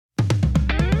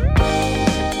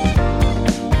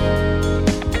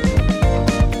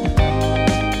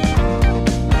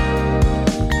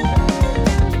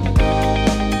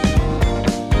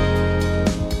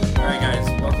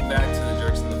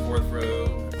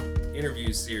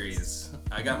interview series.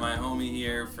 I got my homie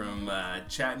here from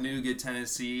Chattanooga,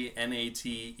 Tennessee, Nate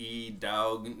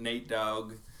Nate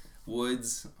Dog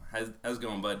Woods. How's it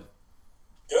going, bud?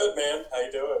 Good, man. How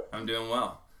you doing? I'm doing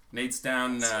well. Nate's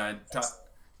down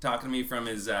talking to me from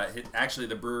his actually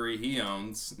the brewery he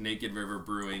owns, Naked River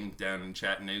Brewing, down in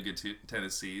Chattanooga,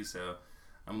 Tennessee. So,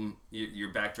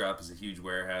 your backdrop is a huge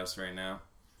warehouse right now.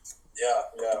 Yeah.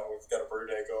 We've got a brew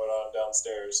day going on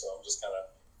downstairs, so I'm just kind of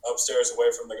upstairs away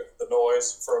from the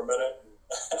noise for a minute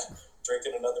and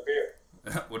drinking another beer.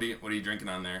 What are you drinking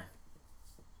on there?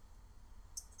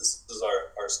 This is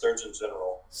our Sturgeon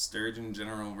General. Sturgeon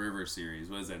General River Series.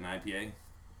 What is that, an IPA?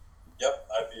 Yep,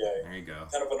 IPA. There you go.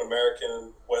 Kind of an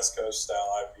American West Coast style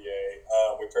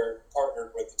IPA. We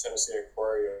partnered with the Tennessee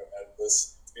Aquarium, and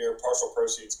this beer partial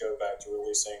proceeds go back to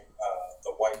releasing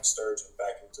the white sturgeon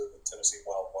back into the Tennessee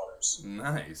wild waters.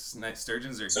 Nice.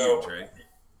 Sturgeons are huge, right?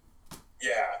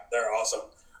 Yeah, they're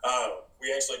awesome. We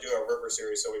actually do a river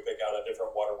series, so we pick out a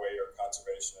different waterway or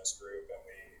conservationist group, and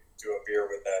we do a beer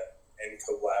with that in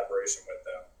collaboration with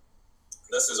them.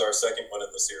 This is our second one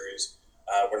in the series.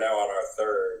 We're now on our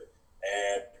third,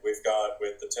 and we've gone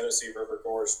with the Tennessee River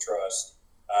Gorge Trust.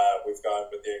 We've gone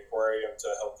with the aquarium to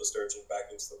help the sturgeon back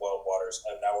into the wild waters,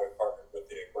 and now we've partnered with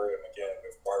the aquarium again.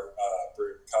 We've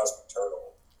brewed Cosmic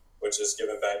Turtle, which is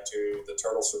given back to the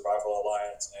Turtle Survival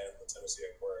Alliance and the Tennessee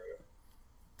Aquarium.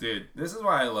 Dude, this is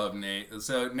why I love Nate.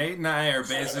 So Nate and I are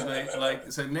basically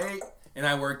Nate and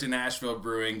I worked in Asheville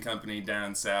Brewing Company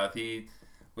down south. He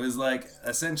was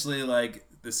essentially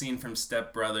the scene from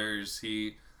Step Brothers.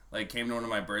 He came to one of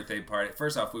my birthday party.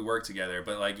 First off, we worked together,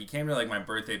 but he came to my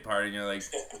birthday party, and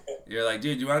you're like,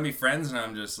 dude, do you want to be friends? And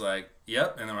I'm just like,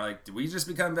 yep. And then we're like, did we just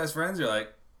become best friends? You're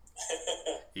like,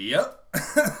 yep.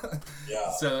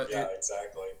 Yeah,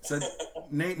 exactly. So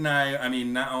Nate and I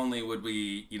mean, not only would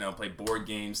we, play board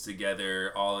games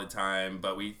together all the time,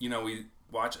 but we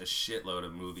watch a shitload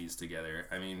of movies together.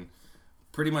 I mean,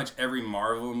 pretty much every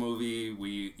Marvel movie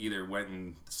we either went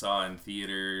and saw in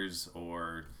theaters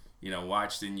or,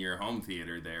 watched in your home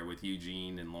theater there with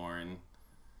Eugene and Lauren.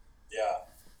 Yeah.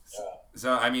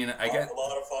 So, I mean, I get a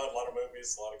lot of fun, a lot of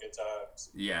movies, a lot of good times.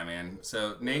 Yeah, man.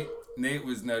 So Nate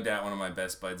was no doubt one of my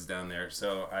best buds down there.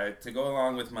 So to go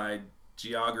along with my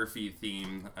geography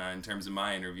theme in terms of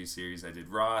my interview series, I did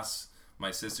Ross, my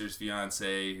sister's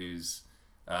fiance, who's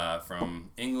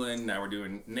from England. Now we're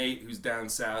doing Nate, who's down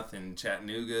south in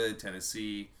Chattanooga,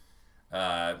 Tennessee.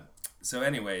 So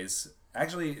anyways,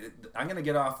 actually, I'm going to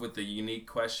get off with the unique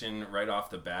question right off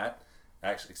the bat.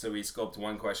 Actually, so we scoped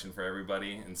one question for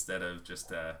everybody instead of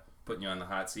just putting you on the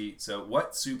hot seat. So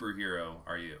what superhero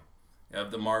are you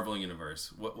of the Marvel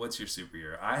Universe? What's your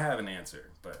superhero? I have an answer,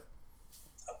 but...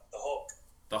 The Hulk.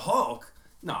 The Hulk?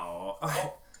 No.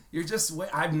 You're just...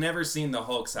 I've never seen the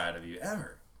Hulk side of you,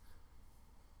 ever.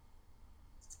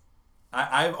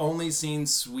 I've only seen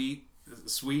sweet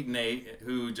Nate,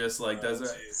 who just does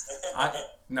it.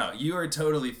 No, you are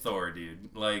totally Thor, dude.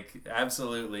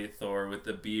 Absolutely Thor with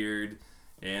the beard,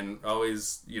 and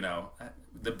always,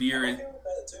 the beard. I'm okay with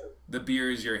that too. The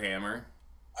beard is your hammer.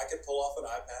 I could pull off an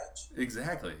eye patch.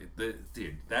 Exactly,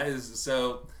 dude. That is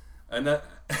so.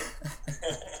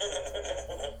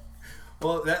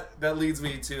 Well, that leads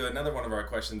me to another one of our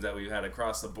questions that we've had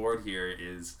across the board here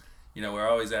is, we're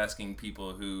always asking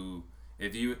people who.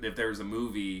 If there was a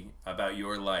movie about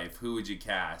your life, who would you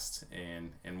cast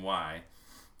and why?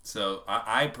 So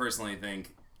I personally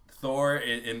think Thor,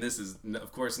 and this is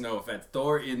of course no offense,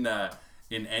 Thor in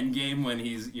Endgame when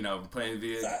he's playing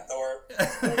the Fat Thor.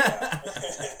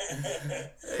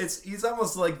 He's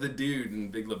almost like the dude in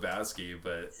Big Lebowski,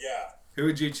 but yeah. Who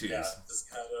would you choose? Yeah,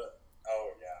 just kind of.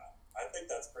 Oh yeah, I think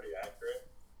that's pretty accurate.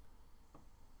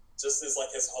 Just as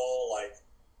his whole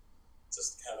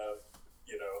just kind of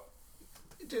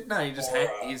No,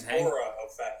 he's hanging. Aura of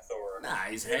Fat Thor.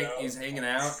 Nah, he's hanging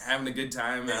out, having a good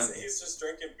time. He's just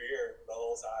drinking beer the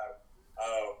whole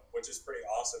time, which is pretty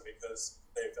awesome because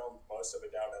they filmed most of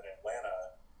it down in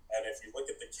Atlanta. And if you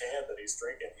look at the can that he's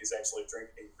drinking, he's actually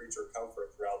drinking Creature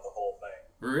Comfort throughout the whole thing.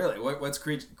 Really? What's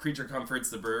Creature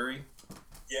Comfort's the brewery?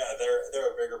 Yeah,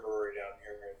 they're a bigger brewery down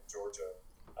here in Georgia,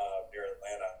 near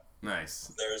Atlanta.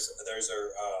 Nice. There's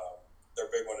their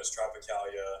big one is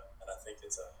Tropicalia, and I think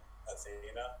it's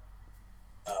Athena.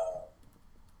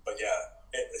 But yeah,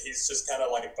 he's just kind of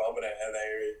bumming it, and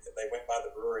they went by the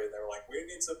brewery and they were like, we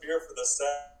need some beer for the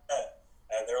set,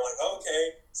 and they're like,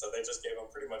 okay, so they just gave him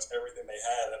pretty much everything they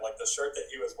had, and the shirt that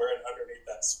he was wearing underneath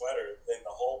that sweater in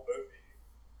the whole movie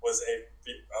was a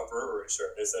brewery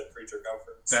shirt. It said Creature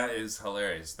Comforts. That is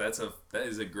hilarious. That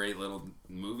is a great little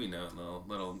movie note,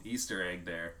 little Easter egg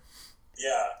there.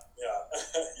 Yeah.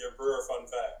 Your brewer fun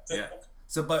fact. Yeah.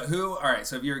 So, but who? All right.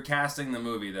 So, if you're casting the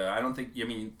movie, though, I don't think. I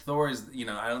mean, Thor is.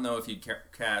 I don't know if you'd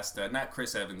cast not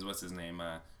Chris Evans. What's his name?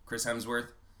 Chris Hemsworth.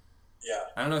 Yeah.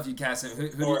 I don't know if you'd cast him. Who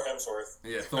Thor Hemsworth.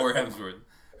 Yeah, Thor Hemsworth.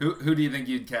 Who do you think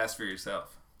you'd cast for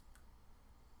yourself?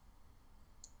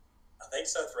 I think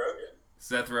Seth Rogen.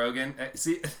 Seth Rogen.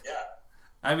 See. Yeah.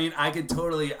 I mean, I could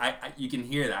totally. You can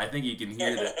hear that. I think you can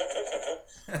hear that.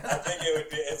 I think it would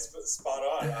be. It's spot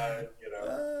on.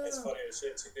 It's funny as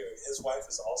shit too. His wife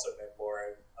is also named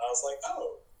Lauren. I was like,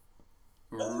 oh.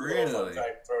 Really? Throw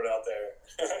it out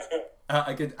there.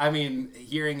 I could. I mean,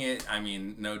 hearing it. I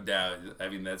mean, no doubt. I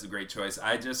mean, that's a great choice.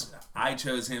 I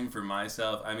chose him for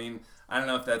myself. I mean, I don't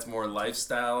know if that's more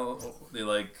lifestyle,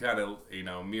 like kind of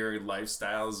mirrored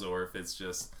lifestyles, or if it's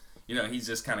just he's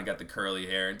just kind of got the curly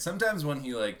hair. And sometimes when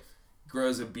he like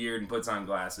grows a beard and puts on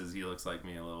glasses, he looks like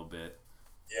me a little bit.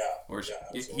 Yeah. Or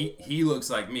yeah, he looks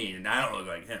like me, and I don't look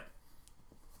like him.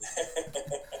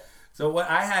 So what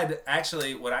I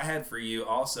had for you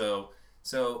also,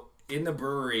 so in the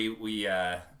brewery, we,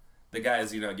 the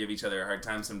guys, give each other a hard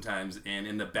time sometimes, and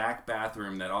in the back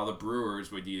bathroom that all the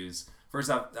brewers would use, first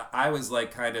off, I was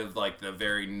like kind of like the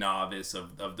very novice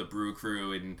of the brew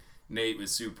crew, and Nate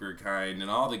was super kind,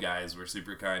 and all the guys were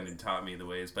super kind and taught me the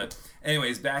ways. But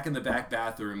anyways, back in the back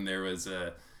bathroom, there was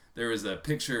a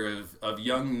picture of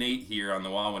young Nate here on the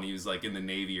wall when he was like in the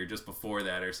Navy or just before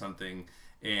that or something.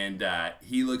 And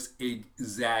he looks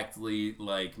exactly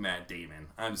like Matt Damon.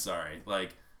 I'm sorry.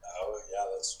 Like, oh, yeah,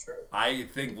 that's true. I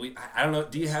think I don't know.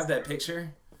 Do you have that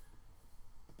picture?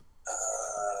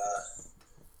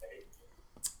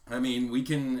 I mean, we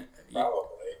can. Probably.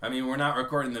 I mean, we're not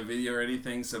recording the video or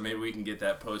anything, so maybe we can get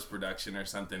that post-production or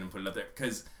something and put it up there.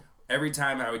 Because every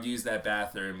time I would use that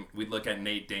bathroom, we'd look at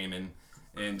Nate Damon.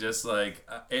 And just like,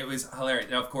 it was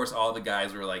hilarious. Now, of course, all the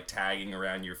guys were like tagging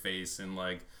around your face and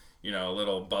like, a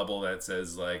little bubble that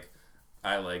says like,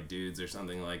 I like dudes or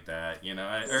something like that,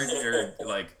 or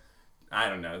like, I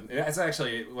don't know. It's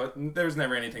actually, there's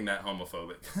never anything that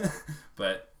homophobic.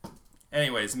 But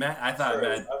anyways, Matt, I thought I'm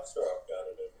Matt, sure I've got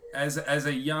it in here. as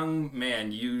a young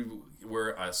man, you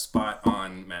were a spot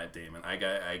on Matt Damon.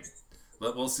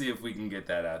 We'll see if we can get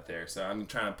that out there. So I'm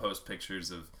trying to post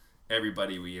pictures of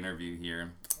everybody we interview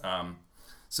here.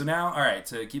 So now, all right,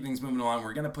 to keep things moving along,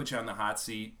 we're going to put you on the hot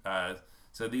seat.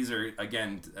 So these are,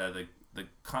 again, the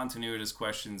continuous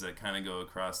questions that kind of go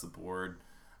across the board.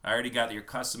 I already got your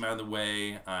custom out of the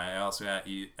way. I also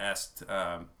asked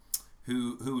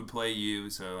who would play you,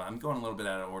 so I'm going a little bit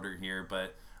out of order here.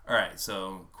 But, all right,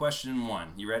 so question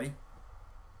 1. You ready?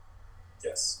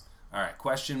 Yes. All right,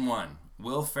 question 1.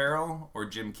 Will Ferrell or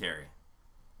Jim Carrey?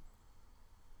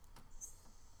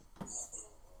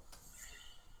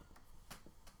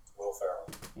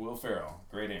 Will Ferrell.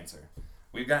 Great answer.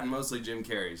 We've gotten mostly Jim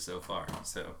Carrey so far,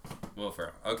 so Will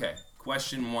Ferrell. Okay,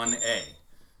 question 1A.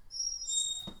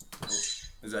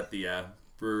 Is that the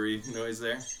brewery noise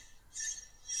there?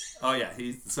 Oh yeah,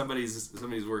 somebody's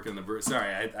working the brewery.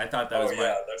 Sorry, I thought that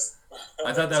was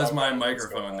I thought that was my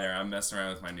microphone there. I'm messing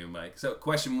around with my new mic. So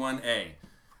question 1A.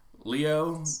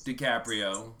 Leo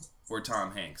DiCaprio or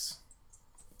Tom Hanks?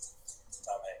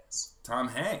 Tom Hanks. Tom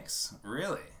Hanks,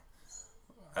 really?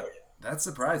 Oh, yeah. That's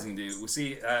surprising, dude. We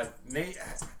see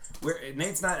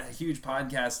Nate's not a huge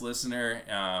podcast listener,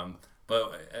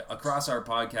 but across our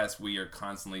podcast, we are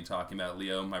constantly talking about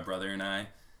Leo, my brother and I,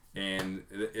 and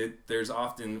there's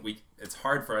often it's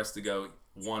hard for us to go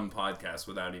one podcast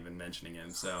without even mentioning him.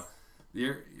 So,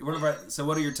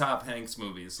 what are your top Hanks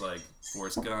movies, like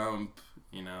Forrest Gump?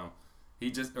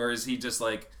 Is he just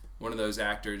like one of those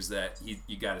actors that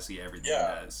you got to see everything he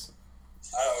does?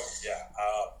 Oh yeah.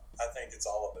 I think it's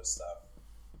all of his stuff.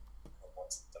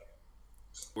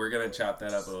 We're gonna chop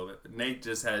that up a little bit. Nate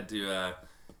just had to,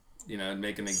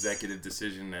 make an executive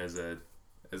decision as the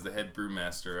head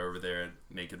brewmaster over there at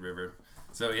Naked River,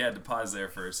 so he had to pause there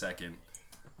for a second.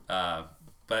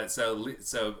 But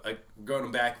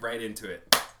going back right into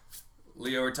it,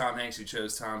 Leo or Tom Hanks? You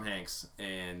chose Tom Hanks,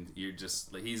 and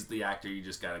he's the actor. You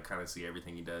just gotta kind of see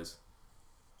everything he does.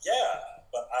 Yeah,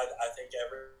 but I think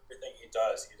everything he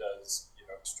does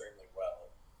extremely well.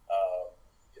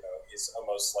 He's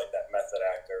almost like that method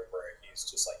actor where he's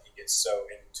just like, he gets so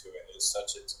into it. It's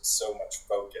so much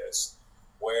focus.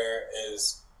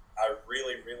 Whereas I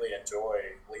really, really enjoy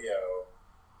Leo,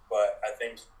 but I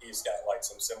think he's got like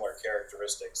some similar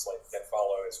characteristics like that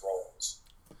follow his roles.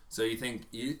 So you think,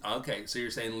 okay, so you're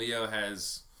saying Leo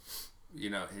has,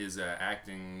 his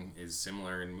acting is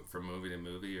similar from movie to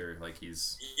movie, or like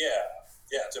he's...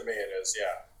 Yeah, to me it is,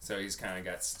 yeah. So he's kind of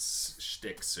got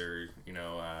shticks or,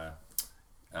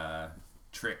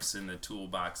 tricks in the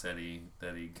toolbox that he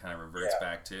kind of reverts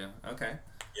back to. Okay.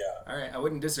 Yeah. All right, I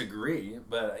wouldn't disagree,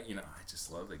 but I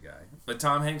just love the guy. But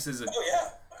Tom Hanks is a Oh yeah,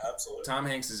 absolutely. Tom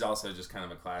Hanks is also just kind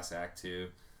of a class act too.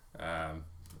 Um,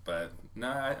 but no,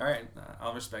 all right,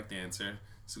 I'll respect the answer.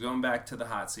 So going back to the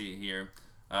hot seat here,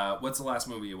 what's the last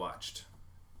movie you watched?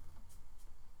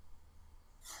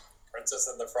 Princess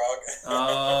and the Frog.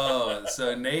 Oh,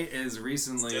 so Nate is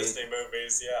recently Disney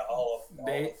movies, yeah, all of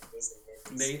Disney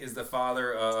movies. Nate is the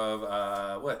father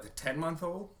of what, the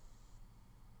 10-month-old?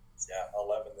 Yeah,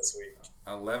 11 this week.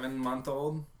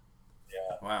 11-month-old.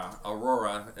 Yeah. Wow,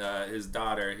 Aurora, his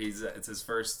daughter. It's his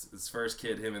first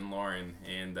kid. Him and Lauren,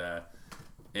 and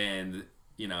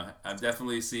I'm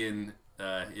definitely seeing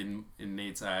in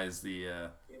Nate's eyes the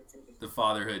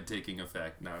fatherhood taking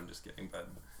effect. No, I'm just kidding, but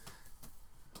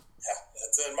yeah,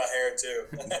 it's in my hair too.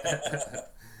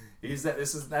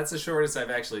 That's the shortest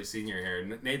I've actually seen your hair.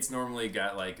 Nate's normally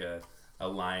got like a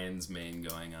lion's mane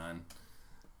going on.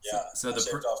 Yeah, so I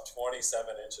shaved off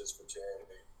 27 inches for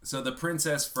charity. So the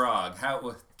Princess Frog.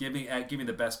 Give me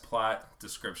the best plot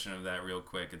description of that real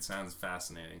quick. It sounds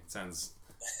fascinating. It sounds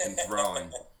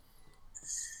enthralling.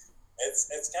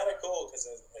 It's kind of cool because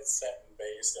it's set and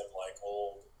based in like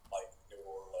old like New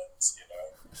Orleans,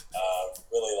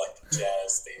 really like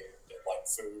jazz themed and like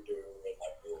voodoo and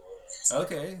like New Orleans.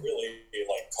 Okay. Really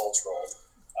like cultural.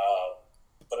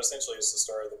 But essentially, it's the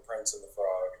story of the prince and the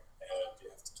frog,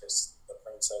 and the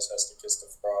princess has to kiss the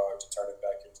frog to turn it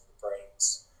back into the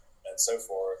prince, and so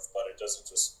forth. But it doesn't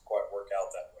just quite work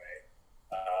out that way.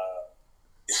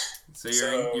 So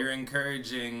you're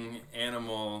encouraging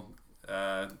animal.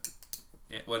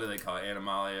 What do they call it?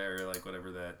 Animalia or like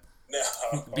whatever that.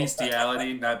 No.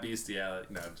 Bestiality, not bestiality.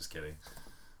 No, I'm just kidding.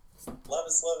 Love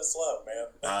is love,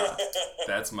 man.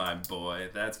 That's my boy.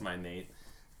 That's my Nate.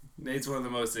 Nate's one of the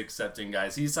most accepting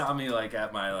guys. He saw me like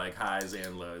at my like highs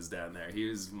and lows down there. He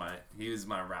was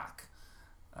my rock.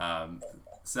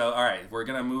 So all right, we're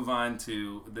gonna move on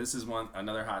to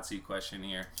another hot seat question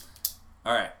here.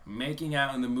 All right, making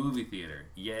out in the movie theater,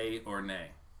 yay or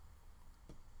nay?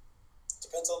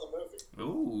 Depends on the movie.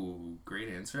 Ooh, great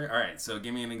answer. All right, so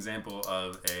give me an example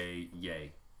of a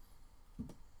yay.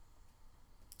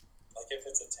 Like if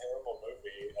it's a terrible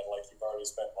movie and like you've already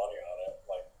spent money on it,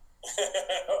 like.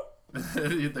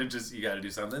 They're just, you got to do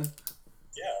something.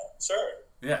 Yeah, sure.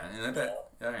 Yeah, and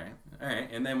all right.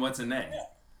 And then what's a nay? Yeah.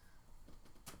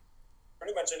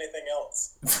 Pretty much anything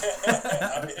else.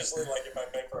 Obviously, like if I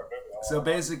pay for a movie. So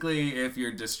basically, if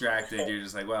you're distracted, you're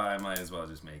just like, well, I might as well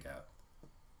just make out.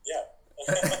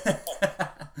 Yeah.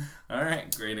 All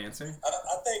right, great answer.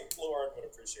 I think Lauren would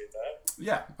appreciate that.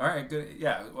 Yeah. All right. Good.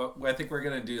 Yeah. Well, I think we're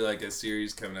gonna do like a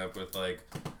series coming up with like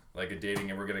a dating,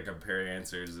 and we're gonna compare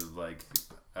answers of like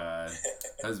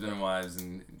husband and wives,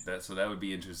 and that would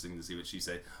be interesting to see what she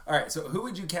say. All right. So who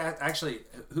would you cast? Actually,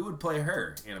 who would play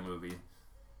her in a movie?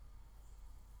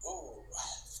 Ooh,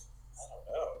 I don't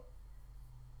know.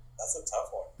 That's a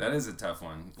tough one. That is a tough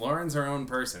one. Lauren's her own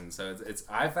person, so it's.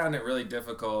 I found it really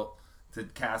difficult to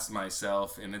cast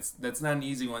myself, and that's not an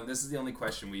easy one. This is the only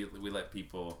question we let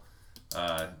people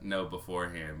know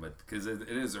beforehand, but because it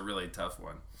is a really tough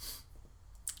one.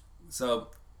 So,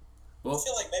 well, I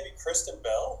feel like maybe Kristen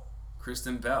Bell.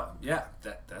 Kristen Bell, yeah,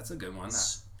 that's a good one.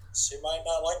 She might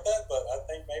not like that, but I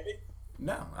think maybe.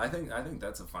 No, I think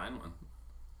that's a fine one.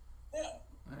 Yeah.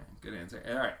 All right, good answer.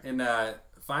 All right, and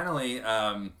finally,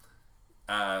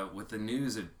 with the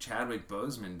news of Chadwick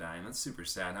Boseman dying, that's super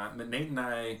sad. Huh? But Nate and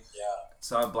I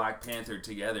saw Black Panther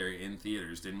together in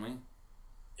theaters, didn't we?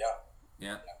 Yeah.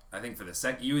 Yeah. I think for the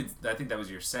I think that was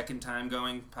your second time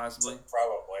going, possibly.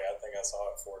 Probably. I think I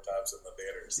saw it 4 times in the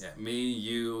theaters. Yeah, me,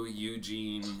 you,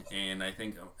 Eugene, and I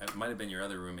think it might have been your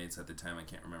other roommates at the time. I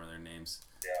can't remember their names.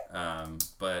 Yeah.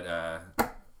 But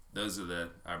those are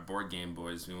our board game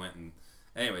boys. We went and,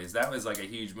 anyways, that was like a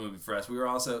huge movie for us. We were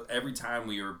also, every time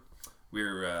we were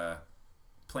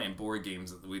playing board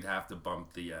games, we'd have to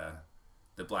bump the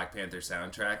Black Panther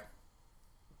soundtrack.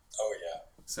 Oh yeah.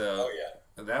 So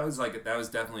that was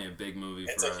definitely a big movie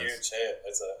for us. It's a huge hit.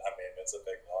 It's a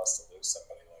big loss to lose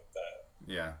somebody like that.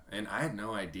 Yeah, and I had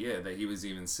no idea that he was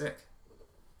even sick.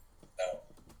 No.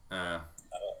 I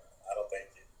don't think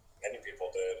many people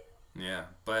did. Yeah,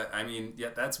 but I mean, yeah,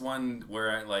 that's one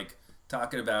where I like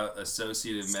talking about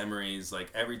associative memories.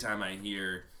 Like every time I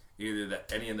hear either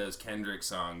any of those Kendrick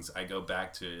songs, I go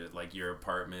back to like your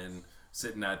apartment,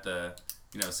 sitting at the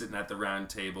round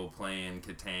table playing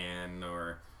Catan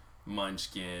or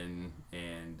Munchkin,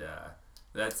 and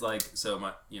that's like, so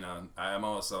my, I'm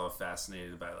also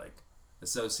fascinated by like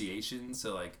association.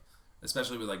 So like,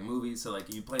 especially with like movies. So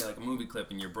like you play like a movie clip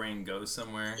and your brain goes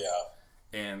somewhere.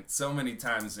 Yeah. And so many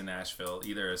times in Nashville,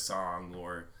 either a song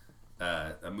or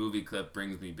a movie clip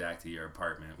brings me back to your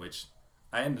apartment, which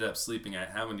I ended up sleeping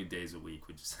at how many days a week,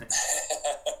 would you say?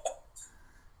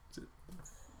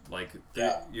 Like,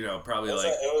 probably it was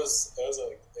like... it was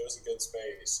a good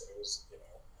space. It was, an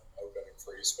open and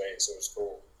free space. It was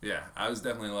cool. Yeah, I was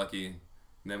definitely lucky.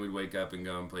 And then we'd wake up and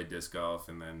go and play disc golf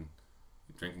and then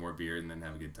drink more beer and then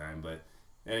have a good time. But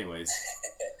anyways,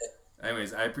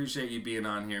 I appreciate you being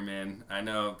on here, man. I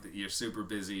know that you're super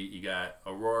busy. You got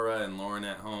Aurora and Lauren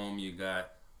at home. You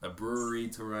got a brewery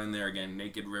to run there. Again,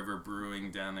 Naked River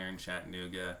Brewing down there in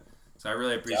Chattanooga. So I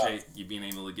really appreciate you being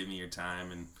able to give me your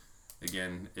time. And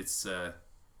again, it's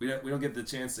we don't get the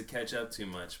chance to catch up too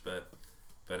much, but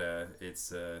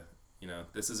it's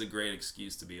this is a great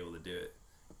excuse to be able to do it.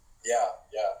 Yeah,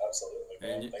 absolutely,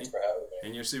 man. Thanks for having me.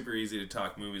 And you're super easy to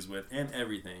talk movies with and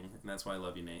everything, and that's why I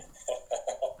love you, Nate.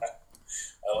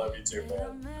 I love you too,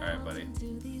 man. All right, buddy.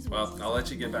 Well, I'll let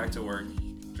you get back to work.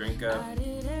 Drink up.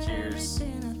 Cheers. I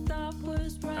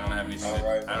don't have anything.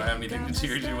 I don't have anything to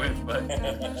cheers you with, but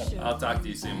I'll talk to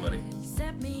you soon, buddy. All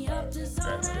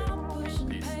right, All right,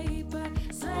 buddy. Peace.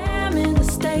 Slam in the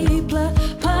stapler.